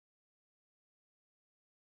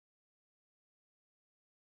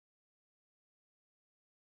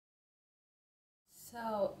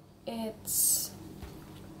So it's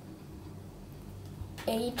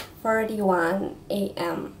 8:41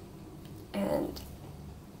 a.m. and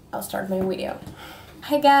I'll start my video.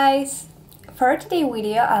 Hi guys! For today's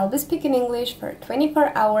video I'll be speaking English for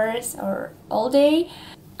 24 hours or all day.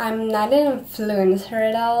 I'm not an influencer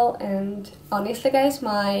at all, and honestly guys,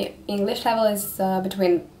 my English level is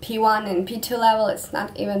between P1 and P2 level. It's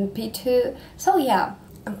not even P2, so yeah.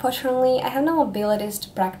 Unfortunately, I have no abilities to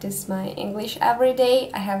practice my English every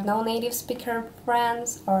day. I have no native speaker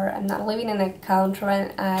friends, or I'm not living in a country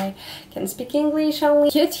when I can speak English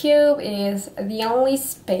only. YouTube is the only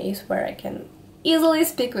space where I can easily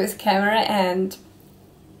speak with camera and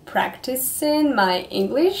practicing my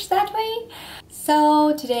English that way.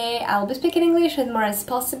 So today I'll be speaking English as more as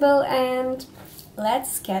possible, and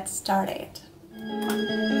let's get started.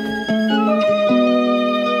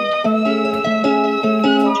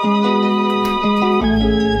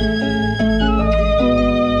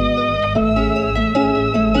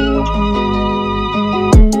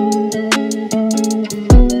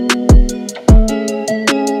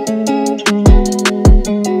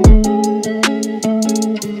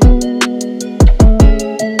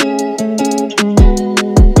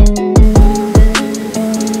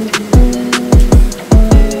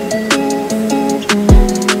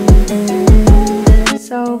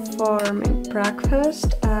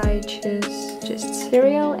 Breakfast, I choose just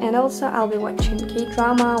cereal, and also I'll be watching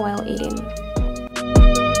K-drama while eating.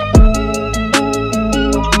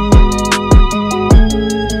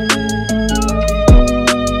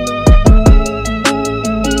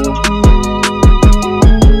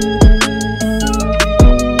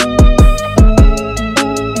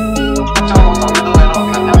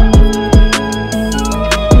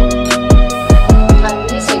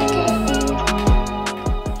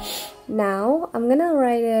 Now I'm gonna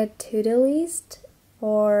write a to-do list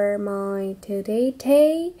for my today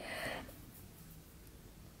day.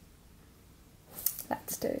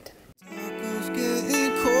 Let's do it.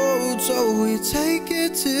 Getting cold, so we take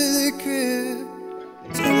it to the crib.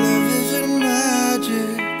 Television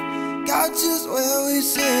magic got just where we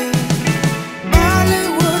sit.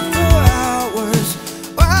 Bollywood for hours,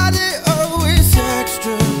 why they always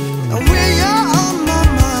extra? And when you're on my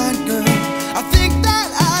mind, girl, I think that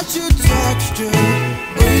I should text you.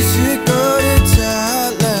 We should go to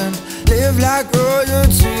Thailand, live like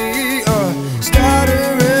royalty, or start a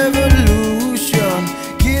revolution,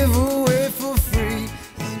 give away for free.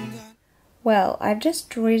 Well, I've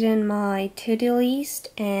just written my to-do list,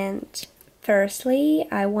 and firstly,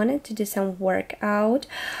 I wanted to do some workout.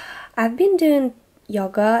 I've been doing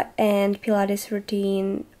yoga and Pilates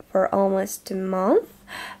routine for almost a month,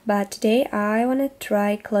 but today I want to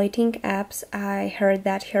try clothing apps. I heard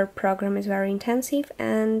that her program is very intensive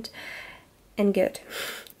and good.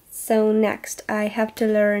 So next I have to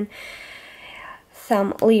learn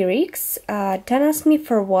some lyrics. Don't ask me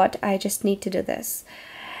for what, I just need to do this.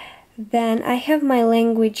 Then I have my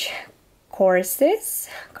language courses,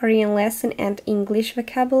 Korean lesson and English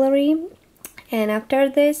vocabulary. And after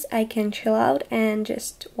this I can chill out and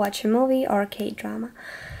just watch a movie or K-drama.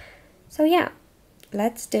 So yeah,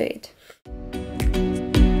 let's do it.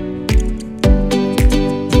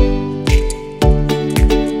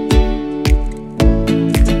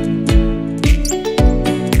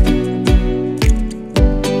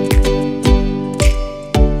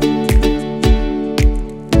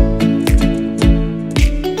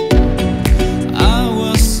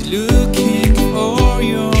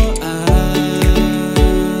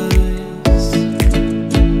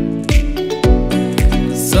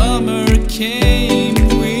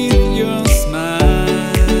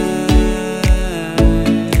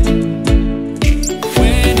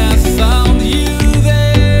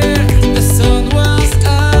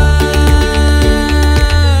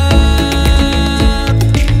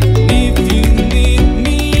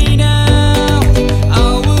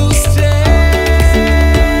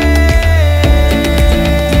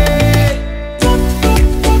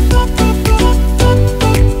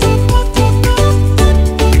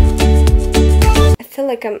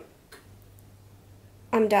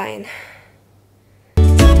 I'm dying.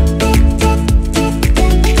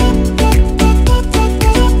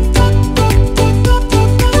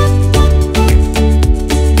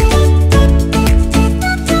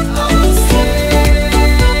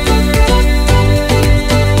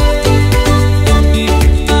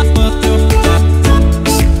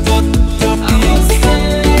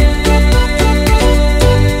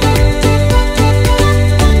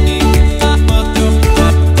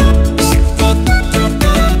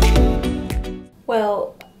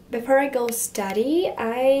 Before I go study,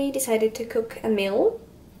 I decided to cook a meal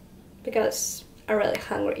because are really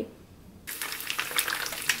hungry.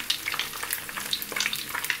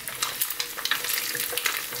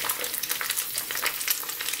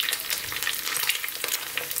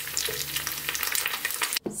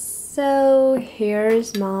 So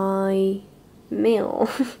here's my meal.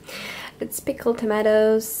 It's pickled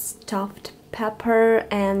tomatoes, stuffed pepper,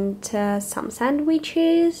 and some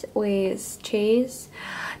sandwiches with cheese,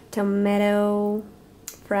 tomato,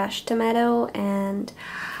 fresh tomato, and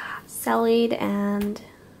salad, and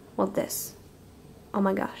what's this? Oh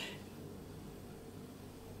my gosh,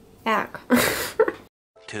 egg.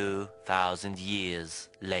 2,000 years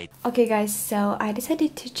later. Okay guys, so I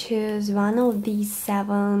decided to choose one of these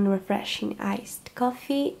 7 refreshing iced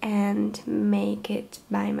coffee and make it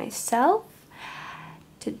by myself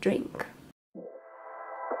to drink.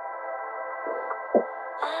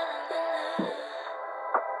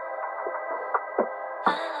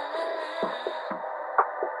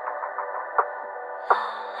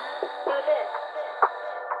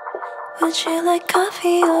 Would you like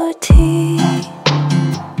coffee or tea?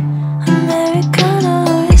 Americano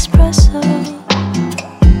or espresso?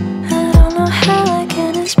 I don't know how I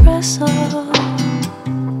can espresso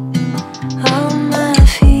all my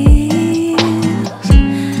feels.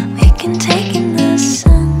 We can take in the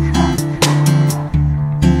sun.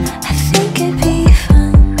 I think it'd be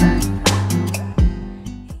fun.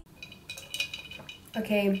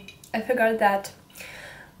 Okay, I forgot that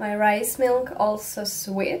my rice milk also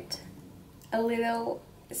sweet a little,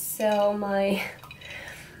 so my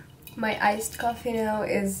iced coffee now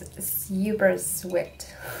is super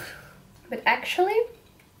sweet, but actually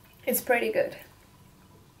it's pretty good.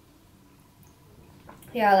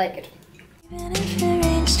 Yeah, I like it. Even if it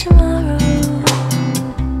rains tomorrow,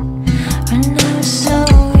 when I was so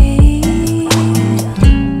weak,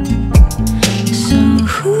 so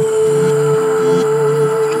who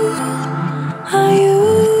are you?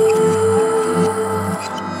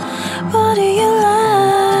 What do you like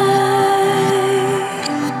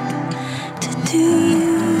to do?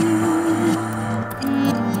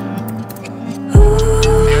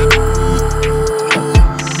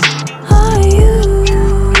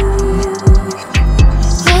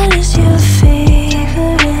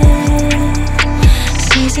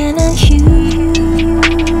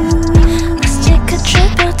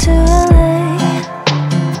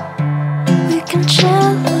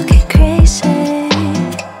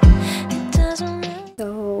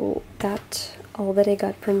 So that's all that I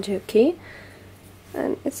got from Juki,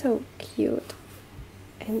 and it's so cute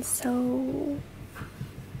and so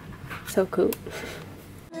cool.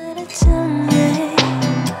 I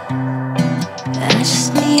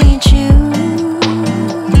just need you.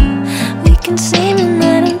 We can see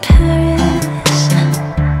midnight in Paris,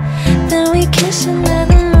 then we kiss under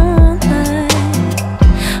the moonlight,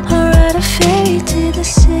 or ride a ferry to the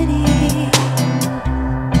city.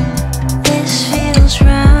 This feels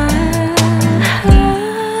right.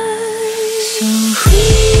 So who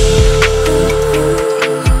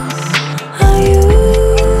are you?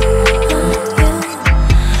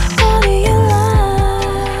 What do you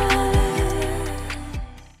like?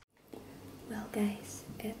 Well guys,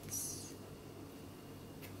 it's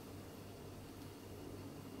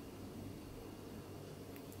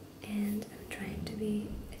and I'm trying to be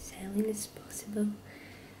as silent as possible.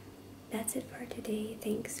 That's it for today.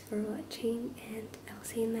 Thanks for watching, and I'll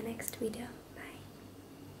see you in my next video. Bye.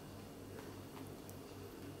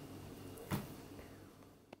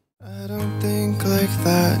 I don't think like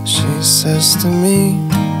that, she says to me.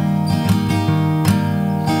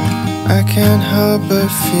 I can't help but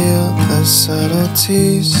feel the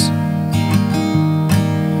subtleties.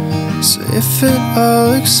 So if it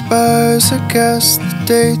all expires, I guess the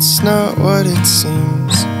date's not what it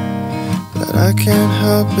seems. But I can't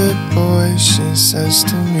help it, boy, she says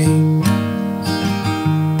to me.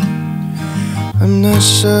 I'm not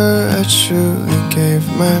sure I truly gave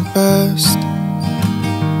my best.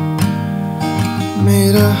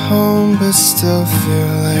 Made a home but still feel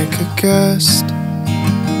like a guest.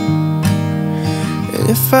 And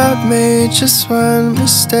if I've made just one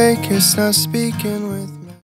mistake, it's not speaking